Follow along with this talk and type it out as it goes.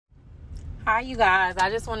Hi, you guys. I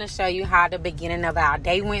just want to show you how the beginning of our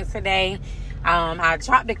day went today. I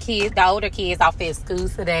dropped the older kids off at school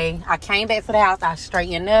today. I came back to the house. I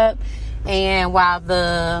straightened up, and while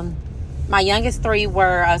my youngest three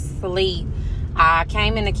were asleep, I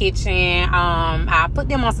came in the kitchen. I put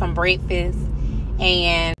them on some breakfast,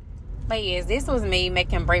 but yes, this was me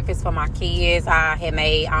making breakfast for my kids. I had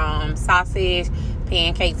made sausage,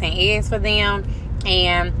 pancakes, and eggs for them.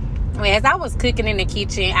 And as I was cooking in the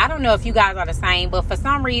kitchen, I don't know if you guys are the same, but for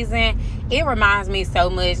some reason, it reminds me so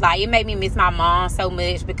much. Like, it made me miss my mom so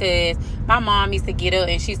much, because my mom used to get up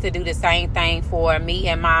and she used to do the same thing for me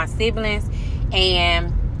and my siblings.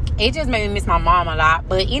 And it just made me miss my mom a lot.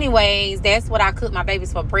 But anyways, that's what I cooked my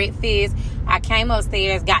babies for breakfast. I came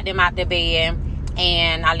upstairs, got them out the bed,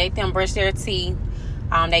 and I let them brush their teeth.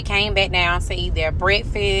 They came back down to eat their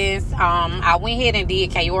breakfast. I went ahead and did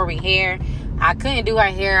Kaori hair. I couldn't do her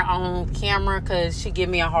hair on camera because she gave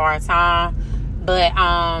me a hard time. But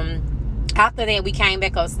after that, we came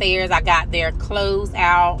back upstairs. I got their clothes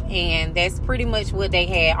out, and that's pretty much what they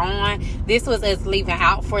had on. This was us leaving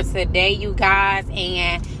out for today, you guys.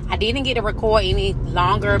 And I didn't get to record any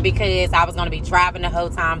longer because I was going to be driving the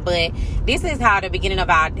whole time. But this is how the beginning of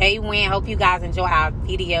our day went. Hope you guys enjoy our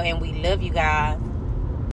video, and we love you guys.